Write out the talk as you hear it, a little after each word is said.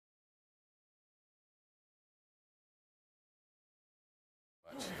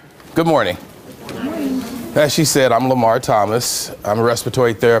Good morning. As she said, I'm Lamar Thomas. I'm a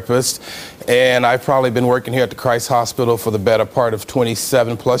respiratory therapist, and I've probably been working here at the Christ Hospital for the better part of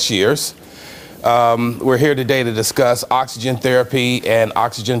 27 plus years. We're here today to discuss oxygen therapy and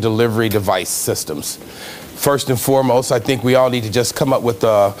oxygen delivery device systems. First and foremost, I think we all need to just come up with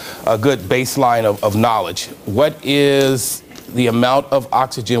a good baseline of knowledge. What is the amount of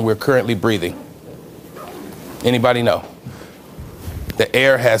oxygen we're currently breathing? Anybody know? The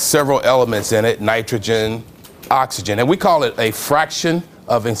air has several elements in it: nitrogen, oxygen, and we call it a fraction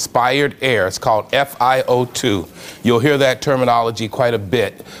of inspired air. It's called FiO2. You'll hear that terminology quite a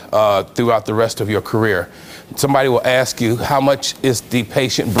bit throughout the rest of your career. Somebody will ask you, how much is the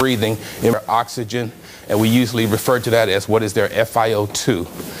patient breathing in oxygen? And we usually refer to that as what is their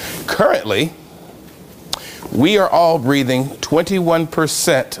FiO2. Currently, we are all breathing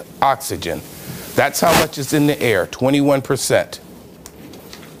 21% oxygen. That's how much is in the air, 21%.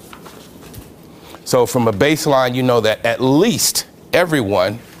 So from a baseline, you know that at least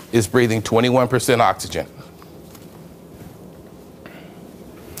everyone is breathing 21% oxygen.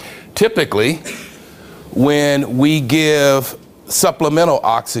 Typically, when we give supplemental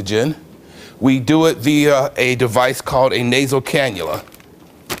oxygen, we do it via a device called a nasal cannula.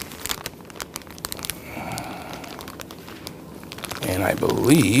 And I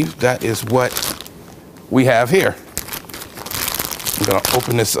believe that is what we have here. I'm going to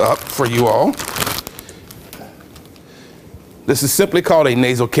open this up for you all. This is simply called a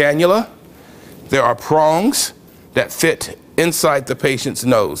nasal cannula. There are prongs that fit inside the patient's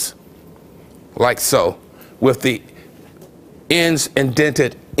nose, like so, with the ends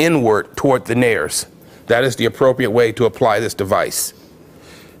indented inward toward the nares. That is the appropriate way to apply this device.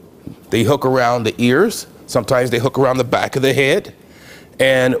 They hook around the ears. Sometimes they hook around the back of the head.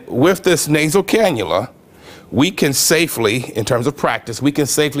 And with this nasal cannula, we can safely, in terms of practice, we can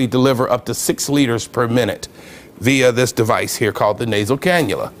safely deliver up to 6 liters per minute via this device here called the nasal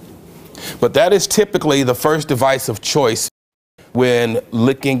cannula. But that is typically the first device of choice when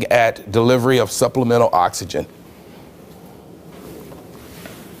looking at delivery of supplemental oxygen.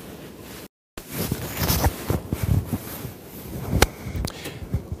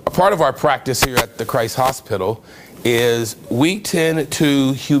 A part of our practice here at the Christ Hospital is we tend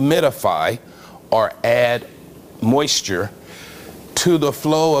to humidify or add moisture to the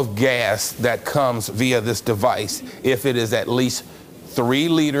flow of gas that comes via this device if it is at least 3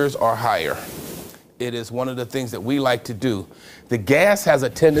 liters or higher. It is one of the things that we like to do. The gas has a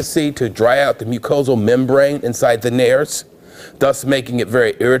tendency to dry out the mucosal membrane inside the nares, thus making it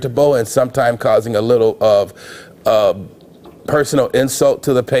very irritable and sometimes causing a little of personal insult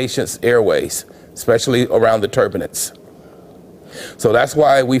to the patient's airways, especially around the turbinates. So that's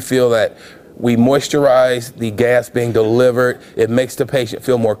why we feel that we moisturize the gas being delivered. It makes the patient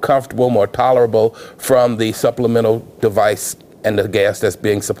feel more comfortable, more tolerable from the supplemental device and the gas that's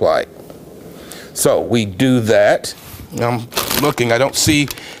being supplied. So we do that. I'm looking, I don't see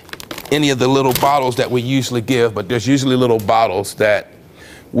any of the little bottles that we usually give, but there's usually little bottles that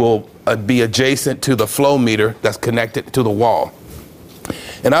will be adjacent to the flow meter that's connected to the wall.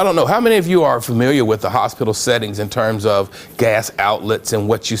 And I don't know, how many of you are familiar with the hospital settings in terms of gas outlets and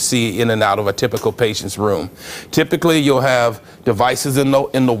what you see in and out of a typical patient's room? Typically, you'll have devices in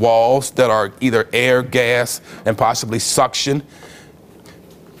the walls that are either air, gas, and possibly suction.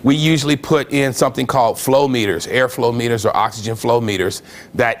 We usually put in something called flow meters, airflow meters or oxygen flow meters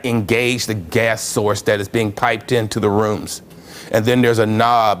that engage the gas source that is being piped into the rooms. And then there's a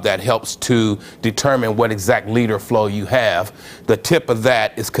knob that helps to determine what exact liter flow you have. The tip of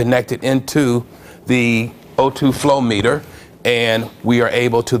that is connected into the O2 flow meter, and we are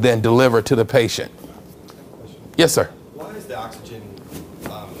able to then deliver to the patient. Yes, sir. Why is the oxygen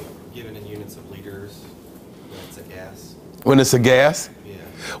given in units of liters when it's a gas? When it's a gas? Yeah.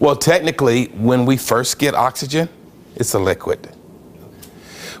 Well, technically, when we first get oxygen, it's a liquid.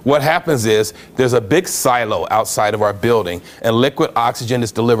 What happens is there's a big silo outside of our building, and liquid oxygen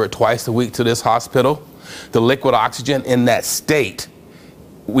is delivered twice a week to this hospital. The liquid oxygen in that state,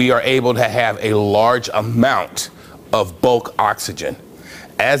 we are able to have a large amount of bulk oxygen.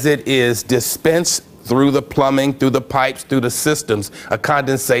 As it is dispensed through the plumbing, through the pipes, through the systems, a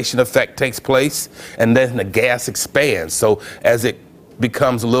condensation effect takes place, and then the gas expands. So as it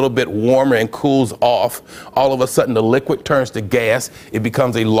becomes a little bit warmer and cools off, all of a sudden the liquid turns to gas. It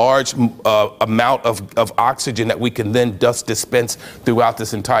becomes a large amount of oxygen that we can then thus dispense throughout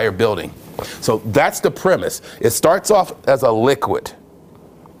this entire building. So that's the premise. It starts off as a liquid.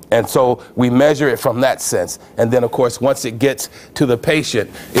 And so we measure it from that sense. And then, of course, once it gets to the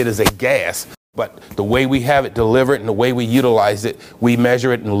patient, it is a gas. But the way we have it delivered and the way we utilize it, we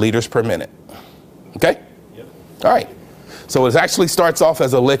measure it in liters per minute. Okay? Yep. All right. So it actually starts off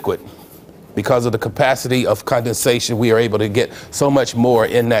as a liquid. Because of the capacity of condensation, we are able to get so much more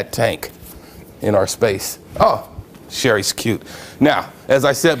in that tank in our space. Oh, Sherry's cute. Now, as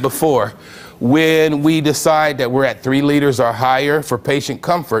I said before, when we decide that we're at 3 liters or higher for patient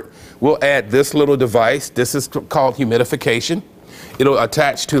comfort, we'll add this little device. This is called humidification. It'll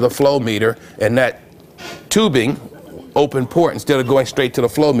attach to the flow meter, and that tubing, open port, instead of going straight to the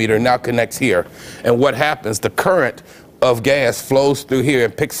flow meter, now connects here. And what happens, the current of gas flows through here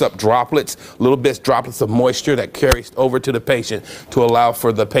and picks up droplets, droplets of moisture that carries over to the patient to allow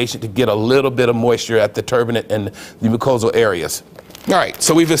for the patient to get a little bit of moisture at the turbinate and the mucosal areas. All right,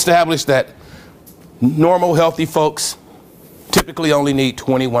 so we've established that normal, healthy folks typically only need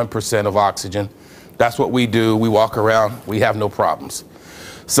 21% of oxygen. That's what we do. We walk around, we have no problems.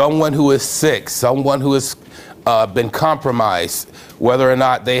 Someone who is sick, someone who has been compromised, whether or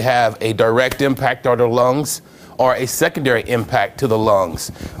not they have a direct impact on their lungs or a secondary impact to the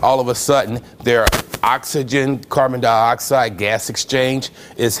lungs, all of a sudden their oxygen, carbon dioxide, gas exchange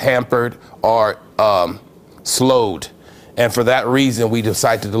is hampered or slowed. And for that reason, we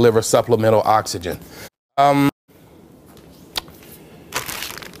decide to deliver supplemental oxygen.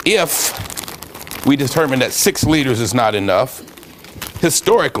 If we determine that 6 liters is not enough,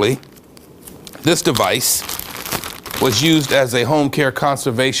 historically, this device was used as a home care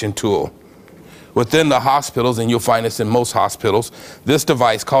conservation tool. Within the hospitals, and you'll find this in most hospitals, this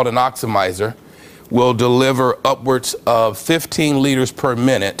device called an oximeter will deliver upwards of 15 liters per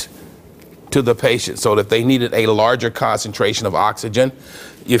minute to the patient. So that if they needed a larger concentration of oxygen,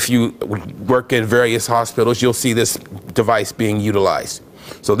 if you work in various hospitals, you'll see this device being utilized.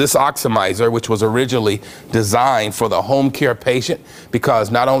 So this oximeter, which was originally designed for the home care patient, because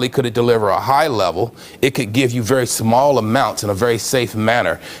not only could it deliver a high level, it could give you very small amounts in a very safe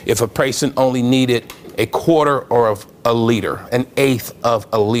manner. If a patient only needed a quarter or of a liter, an eighth of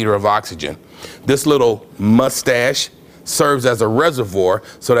a liter of oxygen, this little mustache serves as a reservoir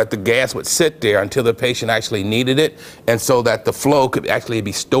so that the gas would sit there until the patient actually needed it, and so that the flow could actually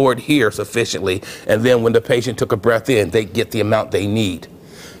be stored here sufficiently, and then when the patient took a breath in, they get the amount they need.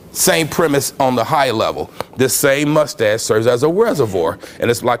 Same premise on the high level. This same mustache serves as a reservoir, and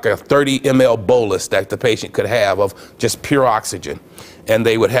it's like a 30 ml bolus that the patient could have of just pure oxygen. And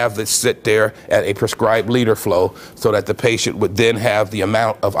they would have this sit there at a prescribed liter flow so that the patient would then have the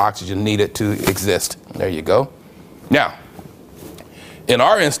amount of oxygen needed to exist. There you go. Now, in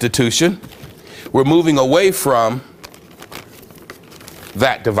our institution, we're moving away from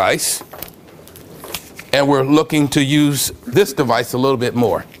that device, and we're looking to use this device a little bit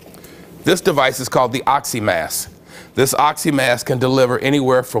more. This device is called the OxyMask. This OxyMask can deliver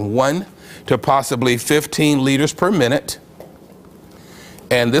anywhere from 1 to possibly 15 liters per minute.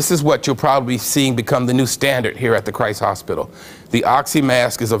 And this is what you'll probably be seeing become the new standard here at the Christ Hospital. The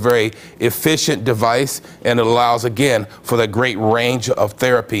OxyMask is a very efficient device, and it allows, again, for the great range of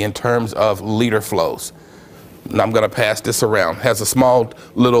therapy in terms of liter flows. And I'm going to pass this around. It has a small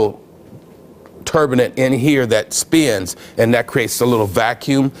little turbinate in here that spins, and that creates a little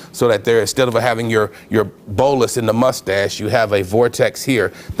vacuum so that there, instead of having your bolus in the mustache, you have a vortex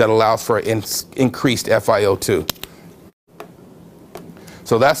here that allows for increased FiO2.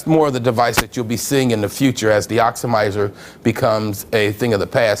 So that's more of the device that you'll be seeing in the future as the oximeter becomes a thing of the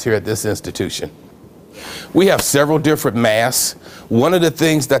past here at this institution. We have several different masks. One of the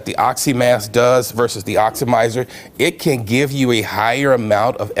things that the OxyMask does versus the oximeter, it can give you a higher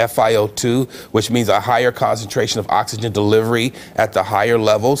amount of FiO2, which means a higher concentration of oxygen delivery at the higher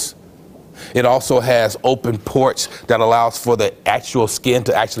levels. It also has open ports that allows for the actual skin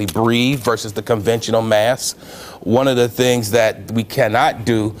to actually breathe versus the conventional mask. One of the things that we cannot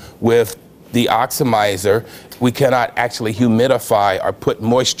do with the oximeter, we cannot actually humidify or put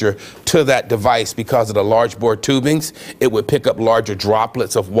moisture to that device because of the large bore tubings. It would pick up larger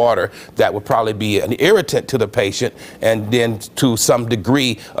droplets of water that would probably be an irritant to the patient, and then to some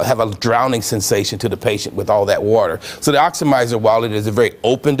degree have a drowning sensation to the patient with all that water. So the oximeter, while it is a very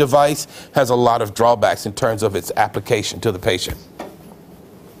open device, has a lot of drawbacks in terms of its application to the patient.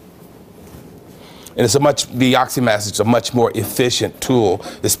 And the OxyMask is a much more efficient tool,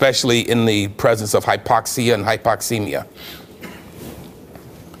 especially in the presence of hypoxia and hypoxemia.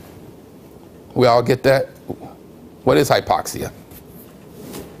 We all get that? What is hypoxia?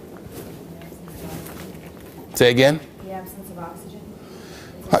 Say again? The absence of oxygen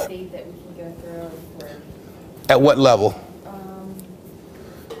is a state that we can go through. At what level? Um,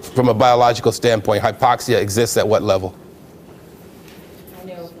 From a biological standpoint, hypoxia exists at what level? I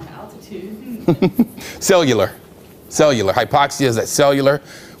know in altitude. Cellular. Cellular. Hypoxia is at cellular.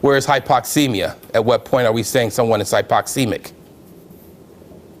 Where is hypoxemia? At what point are we saying someone is hypoxemic?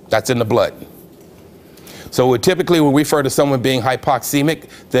 That's in the blood. So typically when we refer to someone being hypoxemic,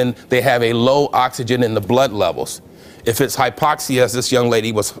 then they have a low oxygen in the blood levels. If it's hypoxia, as this young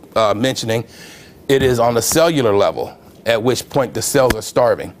lady was mentioning, it is on the cellular level, at which point the cells are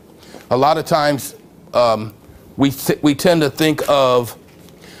starving. A lot of times we tend to think of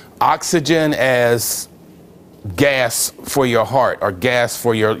oxygen as gas for your heart or gas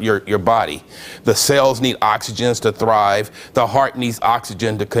for your body. The cells need oxygens to thrive. The heart needs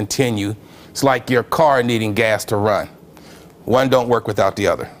oxygen to continue. It's like your car needing gas to run. One don't work without the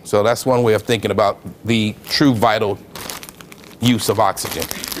other. So that's one way of thinking about the true vital use of oxygen.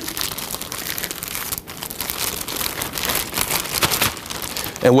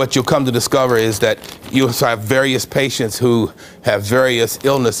 And what you'll come to discover is that you have various patients who have various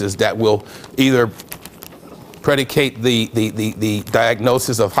illnesses that will either predicate the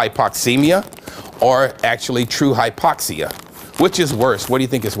diagnosis of hypoxemia or actually true hypoxia. Which is worse? What do you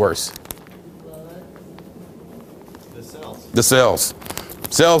think is worse? The cells. The cells.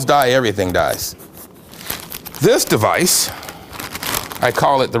 Cells die, everything dies. This device, I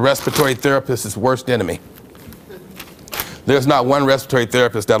call it the respiratory therapist's worst enemy. There's not one respiratory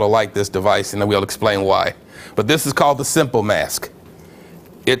therapist that'll like this device, and we'll explain why. But this is called the Simple Mask.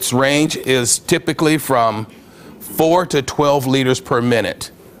 Its range is typically from 4 to 12 liters per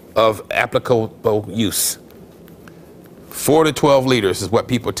minute of applicable use. 4 to 12 liters is what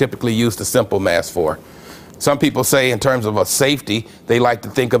people typically use the Simple Mask for. Some people say in terms of a safety, they like to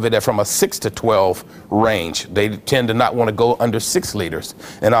think of it from a 6 to 12 range. They tend to not want to go under 6 liters,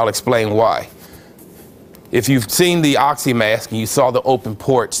 and I'll explain why. If you've seen the oxy mask and you saw the open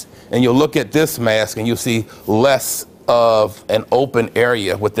ports, and you'll look at this mask and you'll see less of an open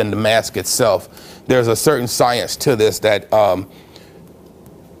area within the mask itself. There's a certain science to this that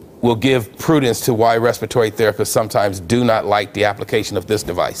will give prudence to why respiratory therapists sometimes do not like the application of this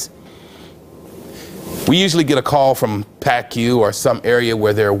device. We usually get a call from PACU or some area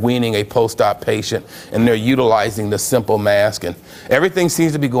where they're weaning a post-op patient and they're utilizing the Simple Mask, and everything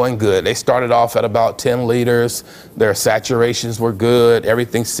seems to be going good. They started off at about 10 liters. Their saturations were good.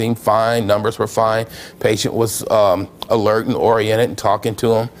 Everything seemed fine. Numbers were fine. Patient was alert and oriented and talking to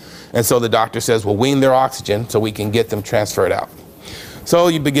them. And so the doctor says, well, wean their oxygen so we can get them transferred out. So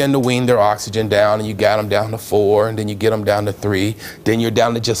you begin to wean their oxygen down, and you got them down to 4, and then you get them down to 3. Then you're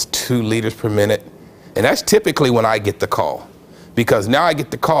down to just 2 liters per minute. And that's typically when I get the call, because now I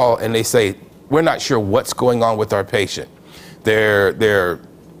get the call and they say, we're not sure what's going on with our patient. They're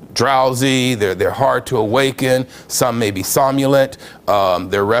drowsy, they're hard to awaken, some may be somnolent,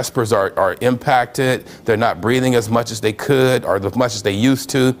 their respirators are impacted, they're not breathing as much as they could or as much as they used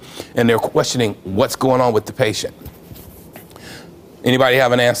to, and they're questioning what's going on with the patient. Anybody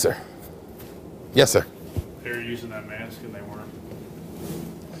have an answer? Yes, sir. They were using that mask and they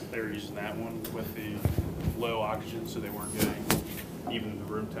were using that one with the low oxygen, so they weren't getting even the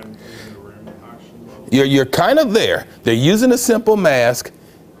room temperature in the room oxygen level. You're kind of there. They're using a Simple Mask.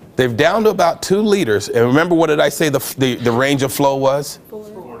 They've down to about 2 liters. And remember, what did I say the range of flow was?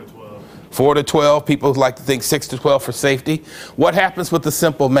 4 to 12. 4 to 12. People like to think 6 to 12 for safety. What happens with the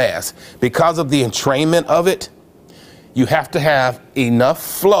Simple Mask? Because of the entrainment of it, you have to have enough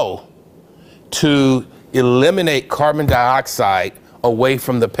flow to eliminate carbon dioxide away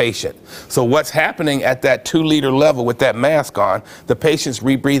from the patient. So what's happening at that 2 liter level with that mask on, the patient's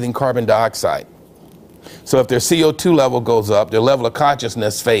rebreathing carbon dioxide. So if their CO2 level goes up, their level of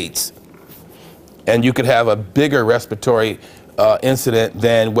consciousness fades. And you could have a bigger respiratory incident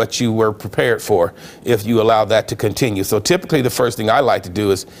than what you were prepared for if you allow that to continue. So typically the first thing I like to do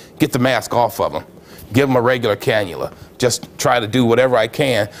is get the mask off of them. Give them a regular cannula. Just try to do whatever I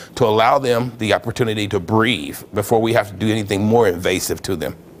can to allow them the opportunity to breathe before we have to do anything more invasive to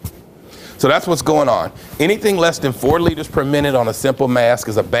them. So that's what's going on. Anything less than 4 liters per minute on a Simple Mask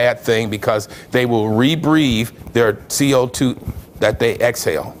is a bad thing, because they will rebreathe their CO2 that they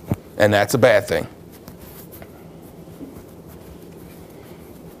exhale, and that's a bad thing.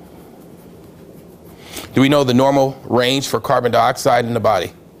 Do we know the normal range for carbon dioxide in the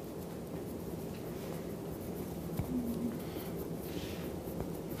body?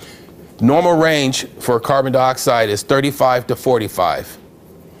 Normal range for carbon dioxide is 35 to 45.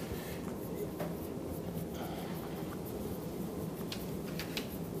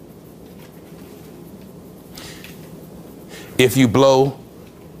 If you blow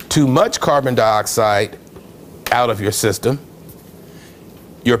too much carbon dioxide out of your system,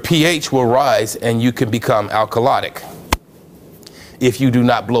 your pH will rise and you can become alkalotic. If you do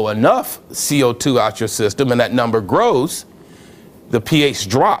not blow enough CO2 out your system and that number grows, the pH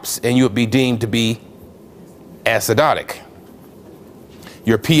drops and you would be deemed to be acidotic.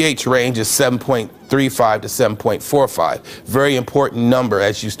 Your pH range is 7.35 to 7.45. Very important number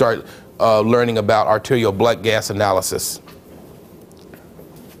as you start learning about arterial blood gas analysis.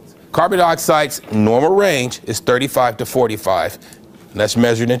 Carbon dioxide's normal range is 35 to 45. And that's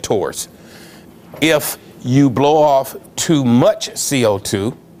measured in torrs. If you blow off too much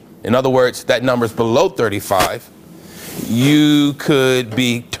CO2, in other words, that number is below 35, you could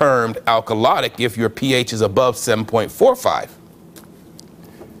be termed alkalotic if your pH is above 7.45.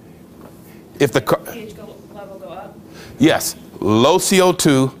 If the pH level go up? Yes, low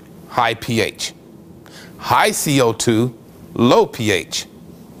CO2, high pH. High CO2, low pH.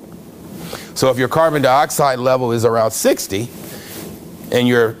 So if your carbon dioxide level is around 60 and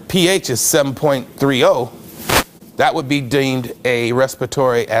your pH is 7.30, that would be deemed a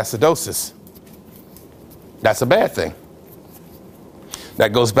respiratory acidosis. That's a bad thing.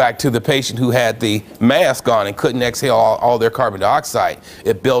 That goes back to the patient who had the mask on and couldn't exhale all their carbon dioxide.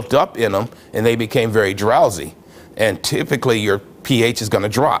 It built up in them and they became very drowsy. And typically your pH is going to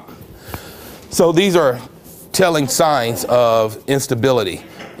drop. So these are telling signs of instability.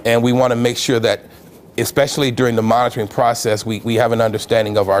 And we want to make sure that, especially during the monitoring process, we have an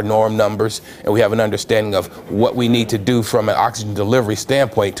understanding of our norm numbers and we have an understanding of what we need to do from an oxygen delivery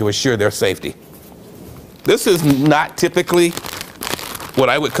standpoint to assure their safety. This is not typically what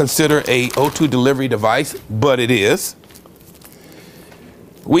I would consider a O2 delivery device, but it is.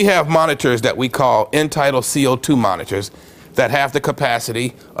 We have monitors that we call end-tidal CO2 monitors that have the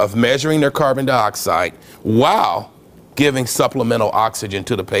capacity of measuring their carbon dioxide while giving supplemental oxygen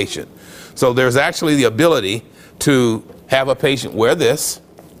to the patient. So there's actually the ability to have a patient wear this.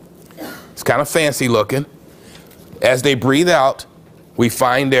 It's kind of fancy looking. As they breathe out, we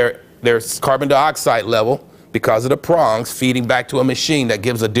find their carbon dioxide level because of the prongs feeding back to a machine that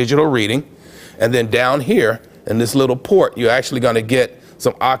gives a digital reading. And then down here in this little port, you're actually going to get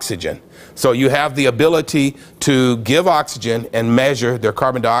some oxygen. So you have the ability to give oxygen and measure their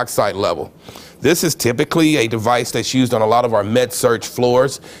carbon dioxide level. This is typically a device that's used on a lot of our med-surg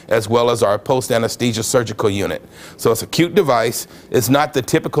floors as well as our post-anesthesia surgical unit. So it's a cute device. It's not the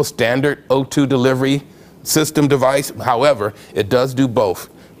typical standard O2 delivery system device. However, it does do both.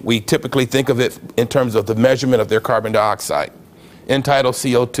 We typically think of it in terms of the measurement of their carbon dioxide. End-tidal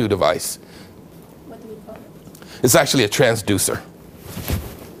CO2 device. What do we call it? It's actually a transducer.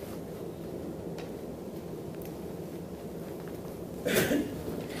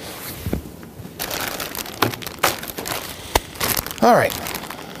 All right.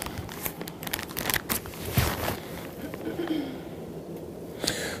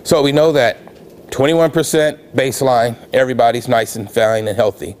 So we know that 21% baseline, everybody's nice and fine and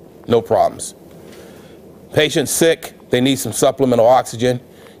healthy, no problems. Patient sick, they need some supplemental oxygen.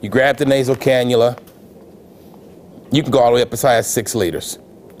 You grab the nasal cannula, you can go all the way up as high as 6 liters.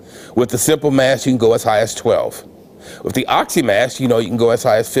 With the simple mask, you can go as high as 12. With the oxy mask, you can go as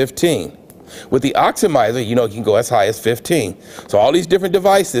high as 15. With the oximizer, you can go as high as 15. So all these different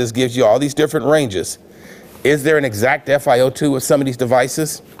devices gives you all these different ranges. Is there an exact FiO2 with some of these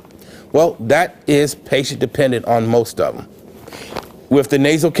devices? Well, that is patient dependent on most of them. With the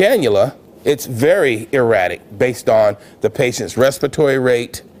nasal cannula, it's very erratic based on the patient's respiratory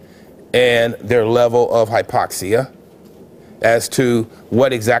rate and their level of hypoxia as to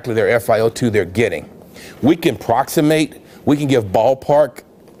what exactly their FiO2 they're getting. We can approximate, we can give ballpark,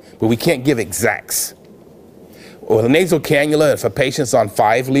 but we can't give exacts. With a nasal cannula, if a patient's on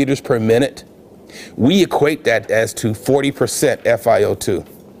 5 liters per minute, we equate that as to 40% FiO2.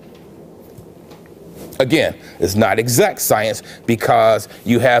 Again, it's not exact science because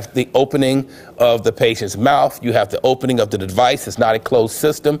you have the opening of the patient's mouth, you have the opening of the device, it's not a closed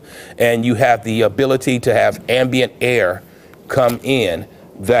system, and you have the ability to have ambient air come in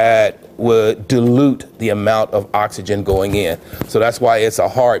that would dilute the amount of oxygen going in. So that's why it's a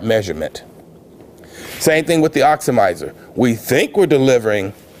hard measurement. Same thing with the oximizer. We think we're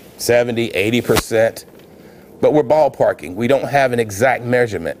delivering 70, 80%. But we're ballparking. We don't have an exact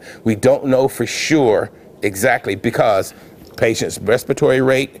measurement. We don't know for sure exactly because patient's respiratory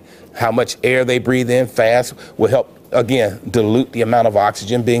rate, how much air they breathe in fast will help, again, dilute the amount of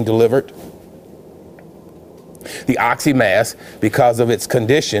oxygen being delivered. The oxy mask, because of its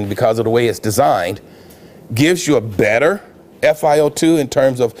condition, because of the way it's designed, gives you a better FiO2 in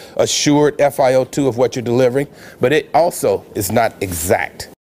terms of assured FiO2 of what you're delivering, but it also is not exact.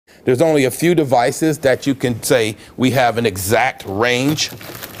 There's only a few devices that you can say we have an exact range.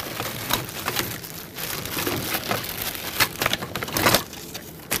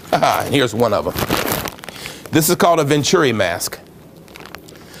 And here's one of them. This is called a Venturi mask.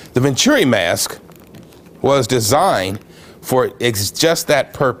 The Venturi mask was designed for just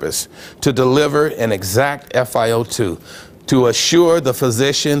that purpose, to deliver an exact FiO2, to assure the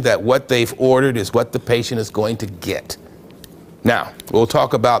physician that what they've ordered is what the patient is going to get. Now, we'll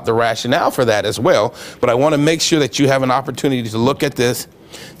talk about the rationale for that as well, but I want to make sure that you have an opportunity to look at this,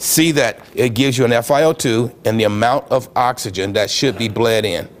 see that it gives you an FiO2 and the amount of oxygen that should be bled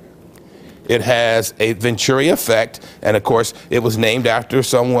in. It has a Venturi effect, and of course, it was named after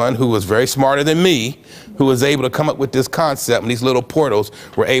someone who was very smarter than me, who was able to come up with this concept, and these little portals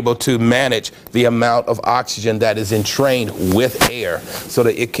were able to manage the amount of oxygen that is entrained with air so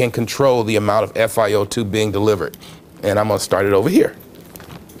that it can control the amount of FiO2 being delivered. And I'm going to start it over here.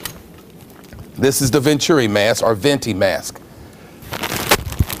 This is the Venturi mask, or Venti mask.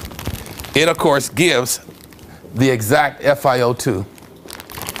 It, of course, gives the exact FiO2.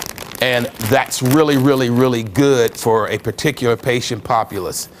 And that's really, really, really good for a particular patient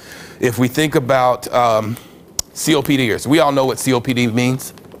populace. If we think about COPDers, we all know what COPD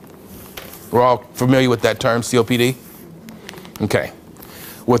means. We're all familiar with that term, COPD? Okay.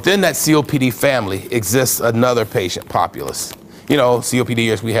 Within that COPD family exists another patient populace. You know,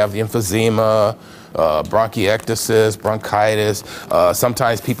 COPDers, we have the emphysema, bronchiectasis, bronchitis.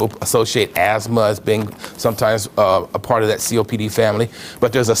 Sometimes people associate asthma as being sometimes a part of that COPD family.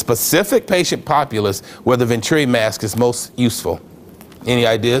 But there's a specific patient populace where the Venturi mask is most useful. Any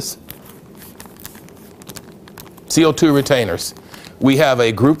ideas? CO2 retainers. We have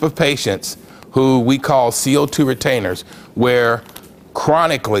a group of patients who we call CO2 retainers, where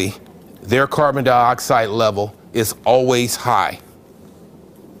chronically their carbon dioxide level is always high.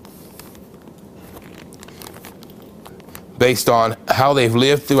 Based on how they've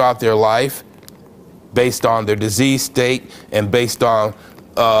lived throughout their life, based on their disease state, and based on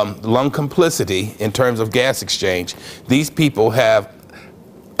lung complicity in terms of gas exchange, these people have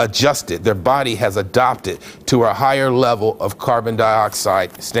adjusted, their body has adopted to a higher level of carbon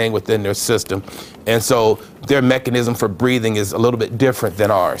dioxide staying within their system. And so their mechanism for breathing is a little bit different than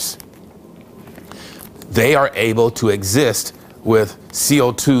ours. They are able to exist with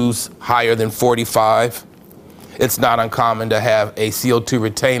CO2s higher than 45. It's not uncommon to have a CO2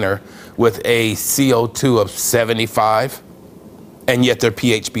 retainer with a CO2 of 75, and yet their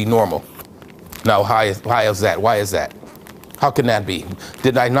pH be normal. Now, why is that? Why is that? How can that be?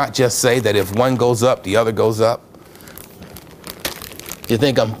 Did I not just say that if one goes up, the other goes up? You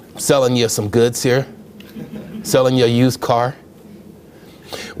think I'm selling you some goods here? Selling you a used car?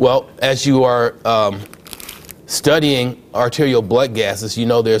 Well, as you are studying arterial blood gases, you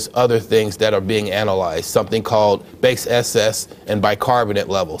know there's other things that are being analyzed, something called base SS and bicarbonate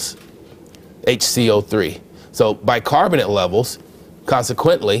levels, HCO3. So bicarbonate levels,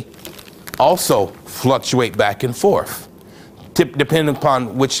 consequently, also fluctuate back and forth. Depending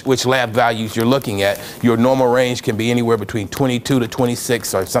upon which lab values you're looking at, your normal range can be anywhere between 22 to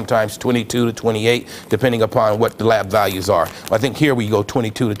 26, or sometimes 22 to 28, depending upon what the lab values are. I think here we go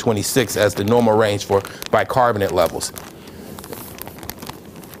 22 to 26 as the normal range for bicarbonate levels.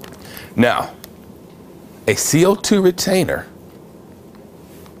 Now, a CO2 retainer,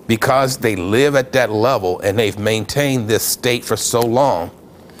 because they live at that level and they've maintained this state for so long,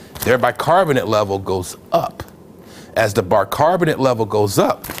 their bicarbonate level goes up. As the bicarbonate level goes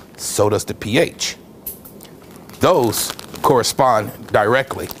up, so does the pH. Those correspond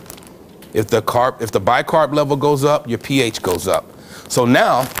directly. If the bicarb level goes up, your pH goes up. So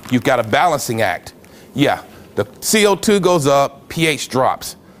now you've got a balancing act. Yeah, the CO2 goes up, pH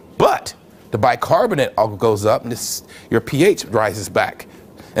drops, but the bicarbonate goes up and your pH rises back.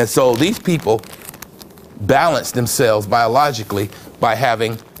 And so these people balance themselves biologically by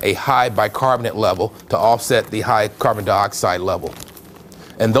having a high bicarbonate level to offset the high carbon dioxide level.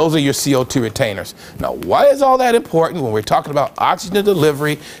 And those are your CO2 retainers. Now, why is all that important when we're talking about oxygen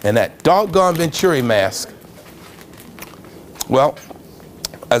delivery and that doggone Venturi mask? Well,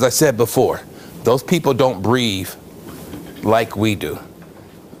 as I said before, those people don't breathe like we do.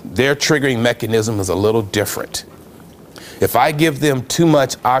 Their triggering mechanism is a little different. If I give them too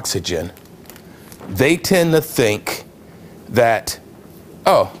much oxygen, they tend to think that,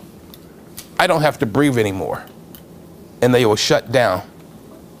 oh, I don't have to breathe anymore. And they will shut down.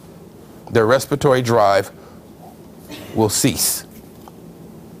 Their respiratory drive will cease.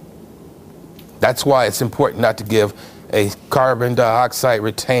 That's why it's important not to give a carbon dioxide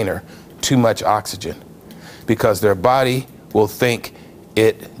retainer too much oxygen, because their body will think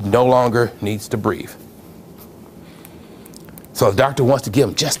it no longer needs to breathe. So the doctor wants to give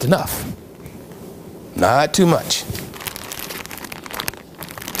them just enough, not too much.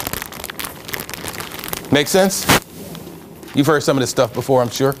 Make sense? You've heard some of this stuff before, I'm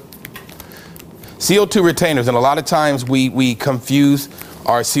sure. CO2 retainers, and a lot of times we confuse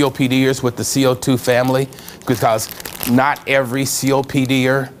our COPDers with the CO2 family because not every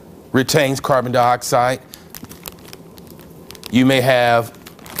COPDer retains carbon dioxide. You may have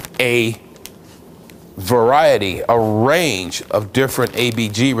a variety, a range of different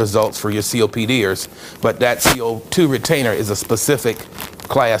ABG results for your COPDers, but that CO2 retainer is a specific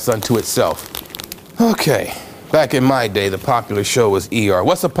class unto itself. Okay, back in my day, the popular show was ER.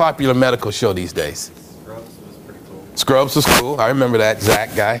 What's a popular medical show these days? Scrubs was pretty cool. Scrubs was cool. I remember that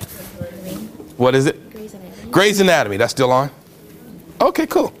Zach guy. What is it? Grey's Anatomy. Grey's Anatomy. That's still on? Okay,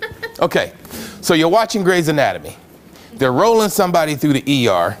 cool. Okay, so you're watching Grey's Anatomy. They're rolling somebody through the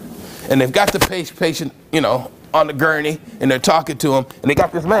ER, and they've got the patient, you know, on the gurney, and they're talking to him, and they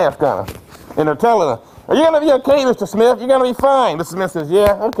got this mask on, and they're telling him, "Are you gonna be okay, Mr. Smith? You're gonna be fine." Mr. Smith says,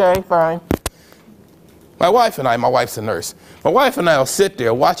 "Yeah, okay, fine." My wife's a nurse. My wife and I will sit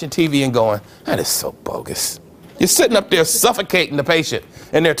there watching TV and going, "That is so bogus." You're sitting up there suffocating the patient,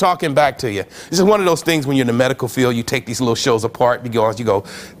 and they're talking back to you. This is one of those things when you're in the medical field, you take these little shows apart, you go,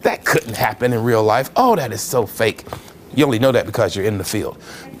 "That couldn't happen in real life. Oh, that is so fake." You only know that because you're in the field.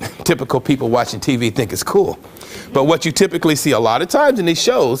 Typical people watching TV think it's cool. But what you typically see a lot of times in these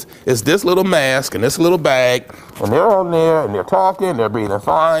shows is this little mask and this little bag, and they're on there, and they're talking, they're breathing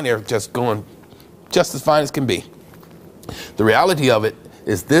fine, they're just going just as fine as can be. The reality of it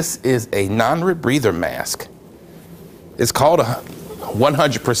is this is a non-rebreather mask. It's called a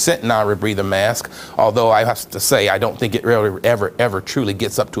 100% non-rebreather mask, although I have to say I don't think it really ever truly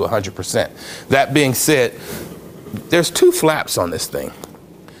gets up to 100%. That being said, there's two flaps on this thing.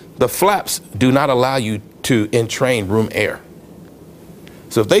 The flaps do not allow you to entrain room air.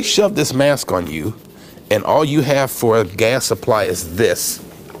 So if they shove this mask on you and all you have for a gas supply is this,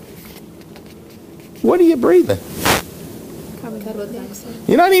 what are you breathing? Carbon dioxide.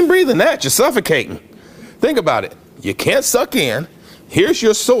 You're not even breathing that, you're suffocating. Think about it. You can't suck in. Here's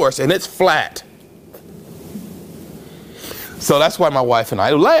your source, and it's flat. So that's why my wife and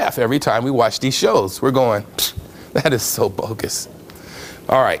I laugh every time we watch these shows. We're going, that is so bogus.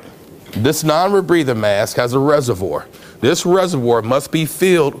 All right, this non-rebreather mask has a reservoir. This reservoir must be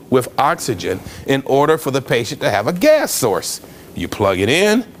filled with oxygen in order for the patient to have a gas source. You plug it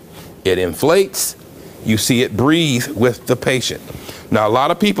in, it inflates, you see it breathe with the patient. Now, a lot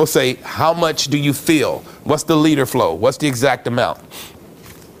of people say, how much do you fill? What's the liter flow? What's the exact amount?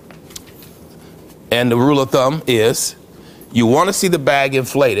 And the rule of thumb is you want to see the bag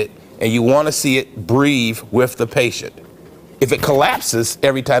inflated and you want to see it breathe with the patient. If it collapses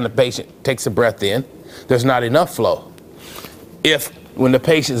every time the patient takes a breath in, there's not enough flow. If when the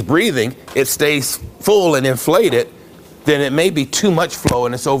patient's breathing, it stays full and inflated, then it may be too much flow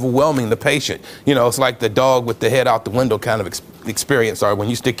and it's overwhelming the patient. You know, it's like the dog with the head out the window kind of experience, or when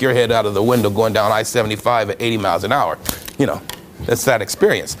you stick your head out of the window going down I-75 at 80 miles an hour. You know, that's that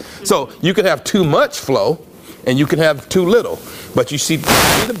experience. So you can have too much flow and you can have too little, but you see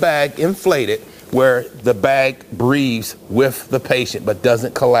the bag inflated where the bag breathes with the patient but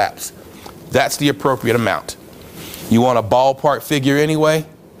doesn't collapse. That's the appropriate amount. You want a ballpark figure anyway?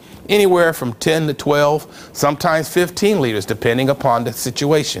 Anywhere from 10 to 12, sometimes 15 liters, depending upon the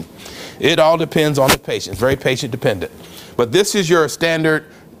situation. It all depends on the patient. It's very patient dependent. But this is your standard,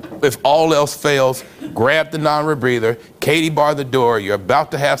 if all else fails, grab the non-rebreather, Katie bar the door, you're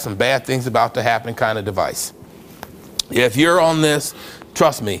about to have some bad things about to happen kind of device. If you're on this,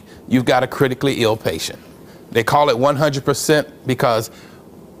 trust me, you've got a critically ill patient. They call it 100% because,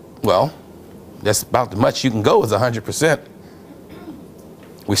 well, that's about as much you can go is 100%.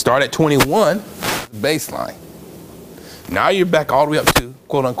 We start at 21 baseline. Now you're back all the way up to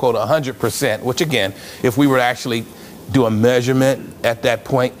quote unquote 100%, which again, if we were to actually do a measurement at that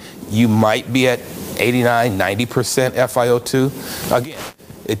point, you might be at 89, 90% FiO2. Again,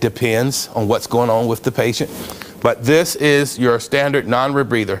 it depends on what's going on with the patient, but this is your standard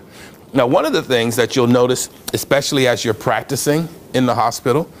non-rebreather. Now, one of the things that you'll notice, especially as you're practicing in the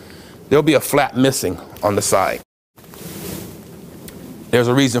hospital, there'll be a flap missing on the side. There's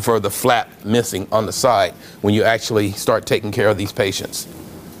a reason for the flap missing on the side when you actually start taking care of these patients.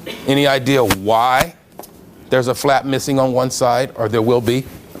 Any idea why there's a flap missing on one side, or there will be,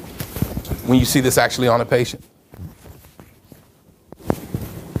 when you see this actually on a patient?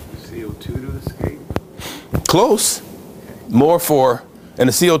 CO2 to escape? Close. More for, and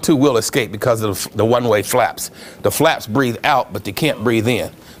the CO2 will escape because of the one-way flaps. The flaps breathe out, but they can't breathe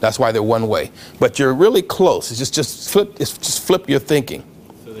in. That's why they're one way. But you're really close. It's just flip your thinking.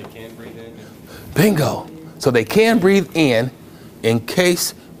 So they can breathe in? Bingo. So they can breathe in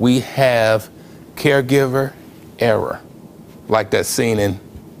case we have caregiver error, like that scene in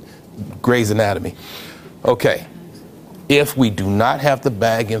Grey's Anatomy. Okay, if we do not have the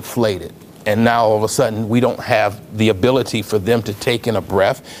bag inflated, and now all of a sudden we don't have the ability for them to take in a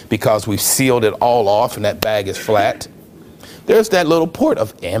breath because we've sealed it all off and that bag is flat, there's that little port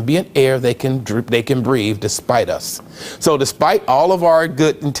of ambient air they can breathe despite us. So despite all of our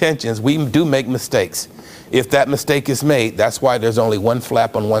good intentions, we do make mistakes. If that mistake is made, that's why there's only one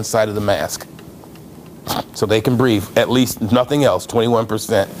flap on one side of the mask. So they can breathe at least nothing else,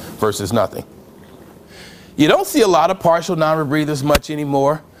 21% versus nothing. You don't see a lot of partial non-rebreathers much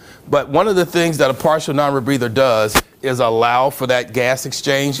anymore, but one of the things that a partial non-rebreather does is allow for that gas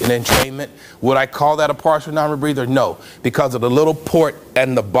exchange and entrainment. Would I call that a partial non-rebreather? No, because of the little port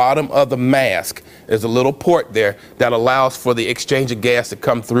at the bottom of the mask. There's a little port there that allows for the exchange of gas to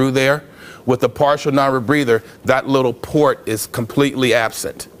come through there. With a partial non-rebreather, that little port is completely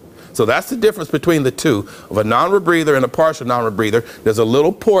absent. So that's the difference between the two. Of a non-rebreather and a partial non-rebreather, there's a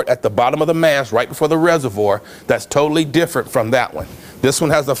little port at the bottom of the mask right before the reservoir that's totally different from that one. This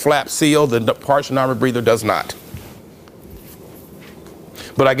one has a flap seal, the partial non-rebreather does not.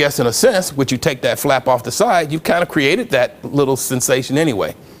 But I guess in a sense, when you take that flap off the side, you've kind of created that little sensation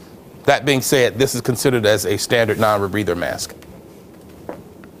anyway. That being said, this is considered as a standard non-rebreather mask.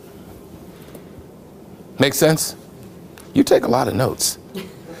 Make sense? You take a lot of notes.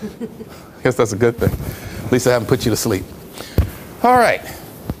 I guess that's a good thing. At least I haven't put you to sleep. All right.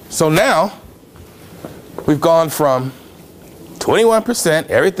 So now we've gone from 21%,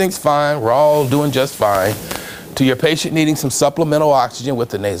 everything's fine, we're all doing just fine, to your patient needing some supplemental oxygen with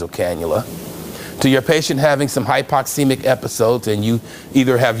the nasal cannula, to your patient having some hypoxemic episodes and you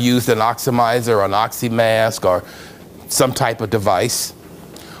either have used an oximizer or an oxymask or some type of device,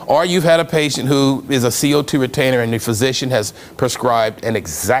 or you've had a patient who is a CO2 retainer and the physician has prescribed an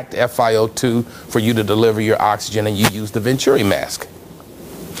exact FiO2 for you to deliver your oxygen and you use the Venturi mask.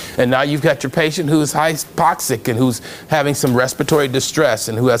 And now you've got your patient who is hypoxic and who's having some respiratory distress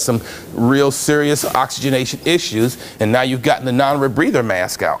and who has some real serious oxygenation issues, and now you've gotten the non-rebreather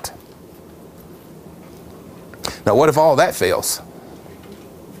mask out. Now what if all that fails?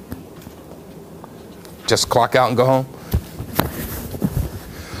 Just clock out and go home?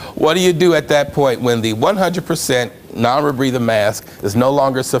 What do you do at that point when the 100% non-rebreather mask is no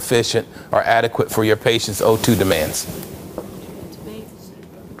longer sufficient or adequate for your patient's O2 demands?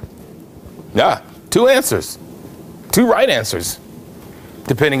 Yeah, two answers, two right answers,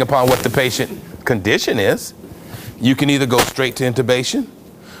 depending upon what the patient condition is. You can either go straight to intubation,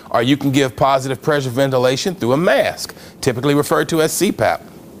 or you can give positive pressure ventilation through a mask, typically referred to as CPAP.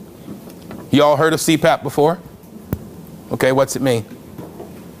 You all heard of CPAP before? Okay, what's it mean?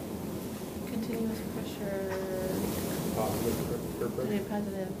 Continuous pressure.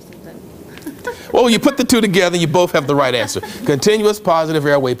 Positive something. Well, you put the two together, you both have the right answer. Continuous positive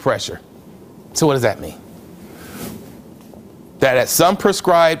airway pressure. So what does that mean? That at some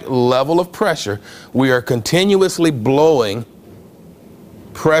prescribed level of pressure, we are continuously blowing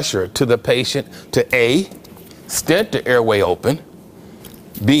pressure to the patient to A, stent the airway open,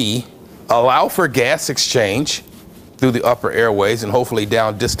 B, allow for gas exchange through the upper airways and hopefully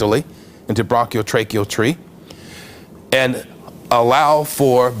down distally into bronchial tracheal tree, and allow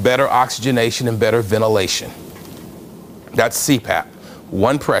for better oxygenation and better ventilation. That's CPAP,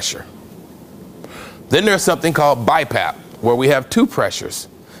 one pressure. Then there's something called BiPAP, where we have two pressures.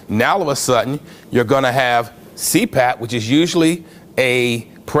 Now all of a sudden, you're going to have CPAP, which is usually a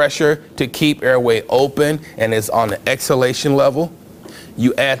pressure to keep airway open and is on the exhalation level.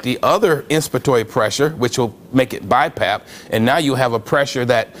 You add the other inspiratory pressure, which will make it BiPAP, and now you have a pressure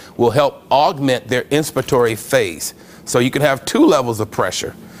that will help augment their inspiratory phase. So you can have two levels of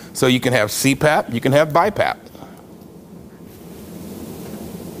pressure. So you can have CPAP, you can have BiPAP.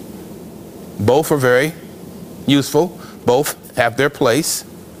 Both are very useful, both have their place,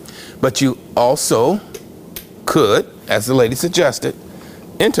 but you also could, as the lady suggested,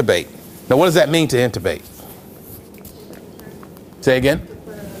 intubate. Now what does that mean to intubate? Say again?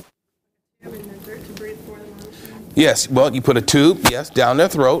 Yes, well, you put a tube, yes, down their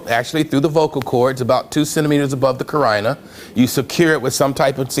throat, actually through the vocal cords, about 2 centimeters above the carina. You secure it with some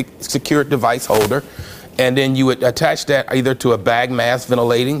type of secure device holder, and then you would attach that either to a bag mask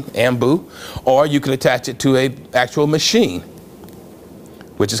ventilating, AMBU, or you could attach it to an actual machine,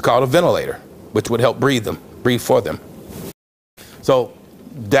 which is called a ventilator, which would help breathe for them. So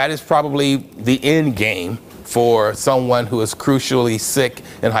that is probably the end game for someone who is crucially sick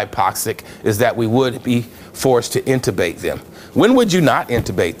and hypoxic, is that we would be forced to intubate them. When would you not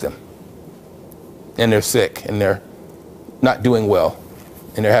intubate them? And they're sick and they're not doing well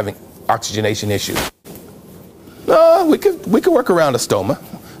and they're having oxygenation issue? We could work around a stoma.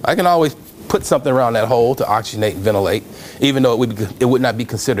 I can always put something around that hole to oxygenate and ventilate. Even though it would not be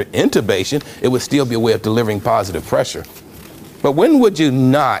considered intubation, it would still be a way of delivering positive pressure. But when would you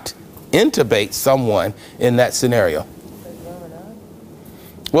not intubate someone in that scenario?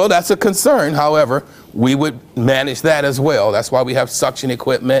 Well, that's a concern. However, we would manage that as well. That's why we have suction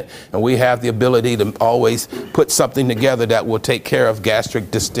equipment, and we have the ability to always put something together that will take care of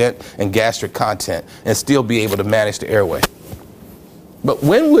gastric dissent and gastric content and still be able to manage the airway. But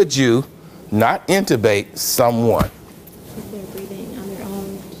when would you not intubate someone? If they're breathing on their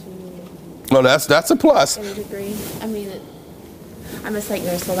own to Well, that's a plus. any degree. I mean, I'm a psych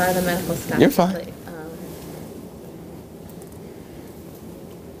nurse, so a lot of the medical stuff. You're fine. like,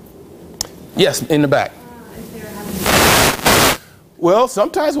 Yes, in the back. If they're having Well,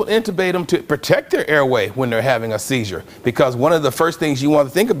 sometimes we'll intubate them to protect their airway when they're having a seizure, because one of the first things you want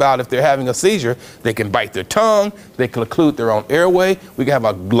to think about if they're having a seizure, they can bite their tongue, they can occlude their own airway. We can have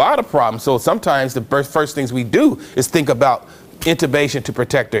a lot of problems. So sometimes the first things we do is think about intubation to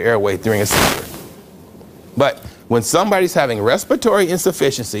protect their airway during a seizure. But when somebody's having respiratory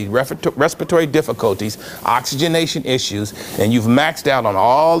insufficiency, respiratory difficulties, oxygenation issues, and you've maxed out on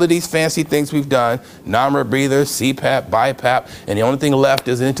all of these fancy things we've done, NOMR breathers, CPAP, BiPAP, and the only thing left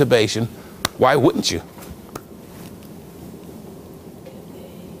is intubation, why wouldn't you?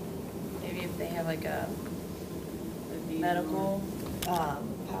 Maybe if they have like a medical,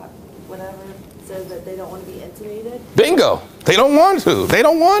 whatever, says that they don't want to be intubated. Bingo. They don't want to. They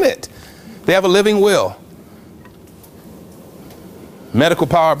don't want it. They have a living will. Medical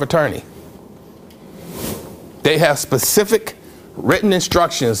power of attorney. They have specific written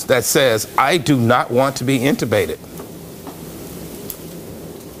instructions that says, I do not want to be intubated.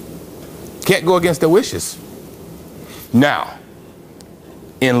 Can't go against their wishes. Now,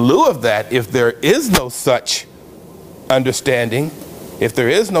 in lieu of that, if there is no such understanding, if there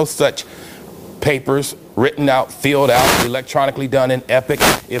is no such papers written out, filled out, electronically done in Epic,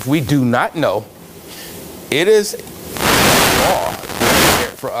 if we do not know, it is law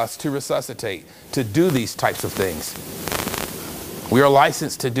for us to resuscitate, to do these types of things. We are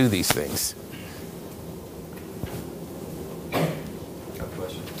licensed to do these things. I have a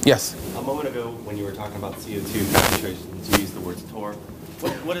question. Yes. A moment ago, when you were talking about CO2 concentrations, you used the words torr.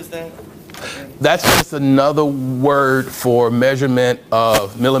 What is that? That's just another word for measurement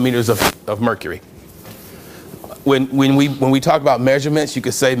of millimeters of mercury. When we talk about measurements, you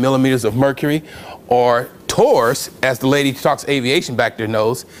could say millimeters of mercury, or torrs, as the lady who talks aviation back there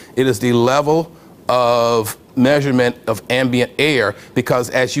knows, it is the level of measurement of ambient air, because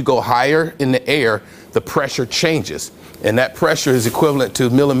as you go higher in the air, the pressure changes. And that pressure is equivalent to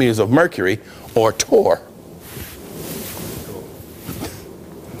millimeters of mercury, or torr.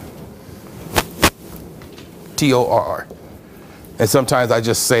 T-O-R-R. And sometimes I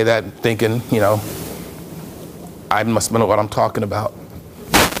just say that thinking, you know, I must know what I'm talking about.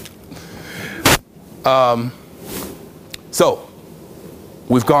 So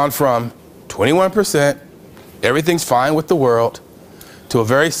we've gone from 21%, everything's fine with the world, to a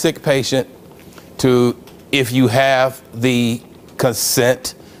very sick patient, to if you have the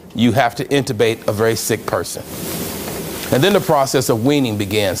consent, you have to intubate a very sick person. And then the process of weaning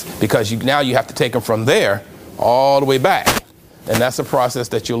begins, because now you have to take them from there all the way back. And that's a process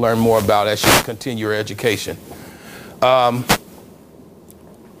that you'll learn more about as you continue your education. Other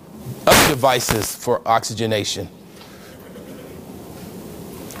devices for oxygenation.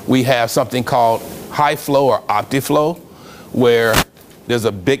 We have something called high flow or OptiFlow, where there's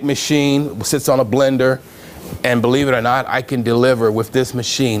a big machine, sits on a blender, and believe it or not, I can deliver with this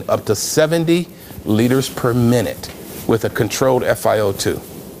machine up to 70 liters per minute with a controlled FiO2.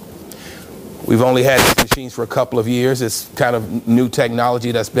 We've only had these machines for a couple of years. It's kind of new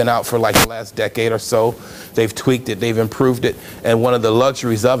technology that's been out for like the last decade or so. They've tweaked it, they've improved it, and one of the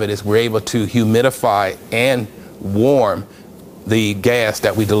luxuries of it is we're able to humidify and warm the gas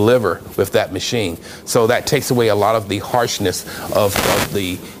that we deliver with that machine. So that takes away a lot of the harshness of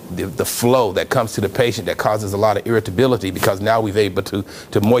the flow that comes to the patient that causes a lot of irritability, because now we've able to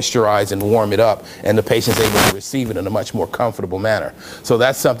moisturize and warm it up, and the patient's able to receive it in a much more comfortable manner. So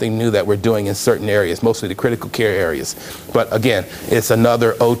that's something new that we're doing in certain areas, mostly the critical care areas. But again, it's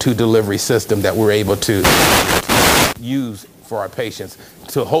another O2 delivery system that we're able to use for our patients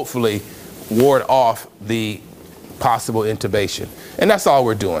to hopefully ward off the possible intubation. And that's all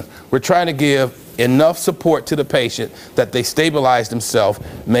we're doing. We're trying to give enough support to the patient that they stabilize themselves,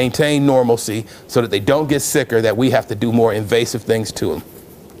 maintain normalcy, so that they don't get sicker, that we have to do more invasive things to them.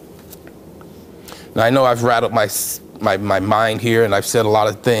 Now, I know I've rattled my mind here, and I've said a lot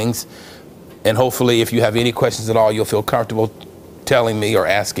of things. And hopefully, if you have any questions at all, you'll feel comfortable telling me or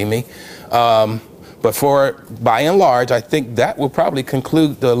asking me. But by and large, I think that will probably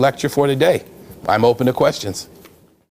conclude the lecture for today. I'm open to questions.